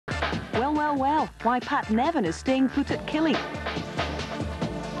Well, well, well, why Pat Nevin is staying put at Killie.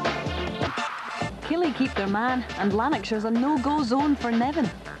 Killie keep their man, and Lanarkshire's a no-go zone for Nevin.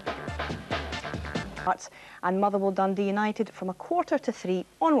 And Motherwell Dundee United from 2:45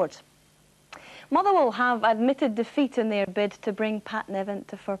 onwards. Motherwell have admitted defeat in their bid to bring Pat Nevin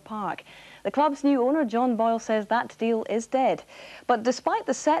to Fir Park. The club's new owner, John Boyle, says that deal is dead. But despite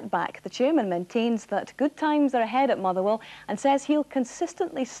the setback, the chairman maintains that good times are ahead at Motherwell and says he'll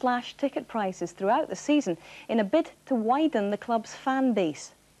consistently slash ticket prices throughout the season in a bid to widen the club's fan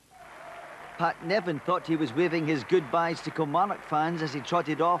base. Pat Nevin thought he was waving his goodbyes to Kilmarnock fans as he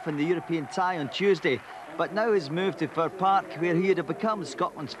trotted off in the European tie on Tuesday. But now his move to Fir Park, where he had become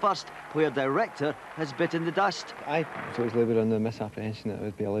Scotland's first player director, has bitten the dust. I was living on the misapprehension that I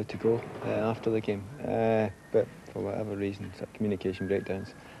would be allowed to go after the game. But for whatever reason, communication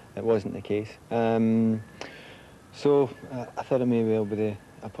breakdowns, it wasn't the case. So I thought it may well be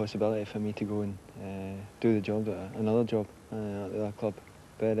a possibility for me to go and do the job, another job at the other club.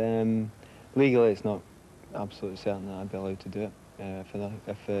 But legally, it's not absolutely certain that I'd be allowed to do it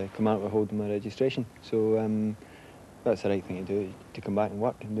if Kilmarnock were holding my registration. So that's the right thing to do, to come back and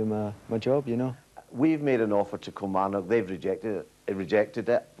work and do my job, you know. We've made an offer to Kilmarnock. They've rejected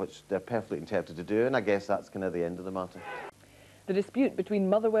it, which they're perfectly entitled to do, and I guess that's kind of the end of the matter. The dispute between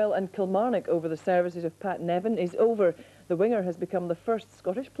Motherwell and Kilmarnock over the services of Pat Nevin is over. The winger has become the first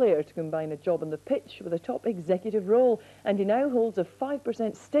Scottish player to combine a job on the pitch with a top executive role, and he now holds a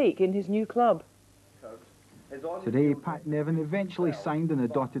 5% stake in his new club. Today, Pat Nevin eventually signed on the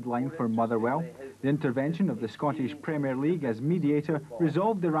dotted line for Motherwell. The intervention of the Scottish Premier League as mediator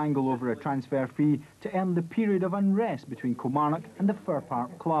resolved the wrangle over a transfer fee to end the period of unrest between Kilmarnock and the Fir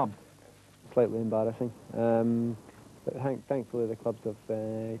Park club. Slightly embarrassing. But thankfully the clubs have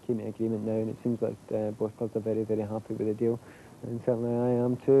came to agreement now, and it seems like both clubs are very, very happy with the deal, and certainly I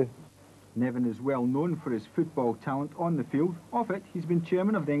am too. Nevin is well known for his football talent on the field. Off it, he's been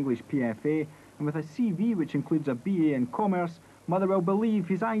chairman of the English PFA, and with a CV which includes a BA in commerce, Motherwell believe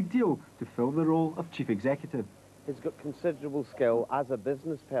he's ideal to fill the role of chief executive. He's got considerable skill as a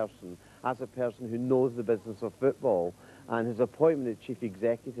business person, as a person who knows the business of football, and his appointment as chief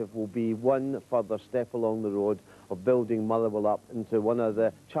executive will be one further step along the road of building Motherwell up into one of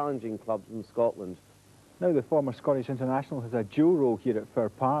the challenging clubs in Scotland. Now the former Scottish international has a dual role here at Fir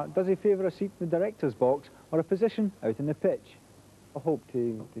Park. Does he favour a seat in the director's box or a position out in the pitch? I hope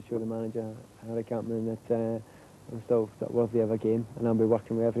to show the manager, Harry Campman, that I'm still worthy of a game, and I'll be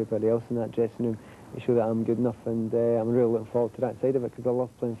working with everybody else in that dressing room to show that I'm good enough, and I'm really looking forward to that side of it because I love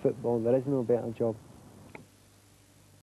playing football. There is no better job.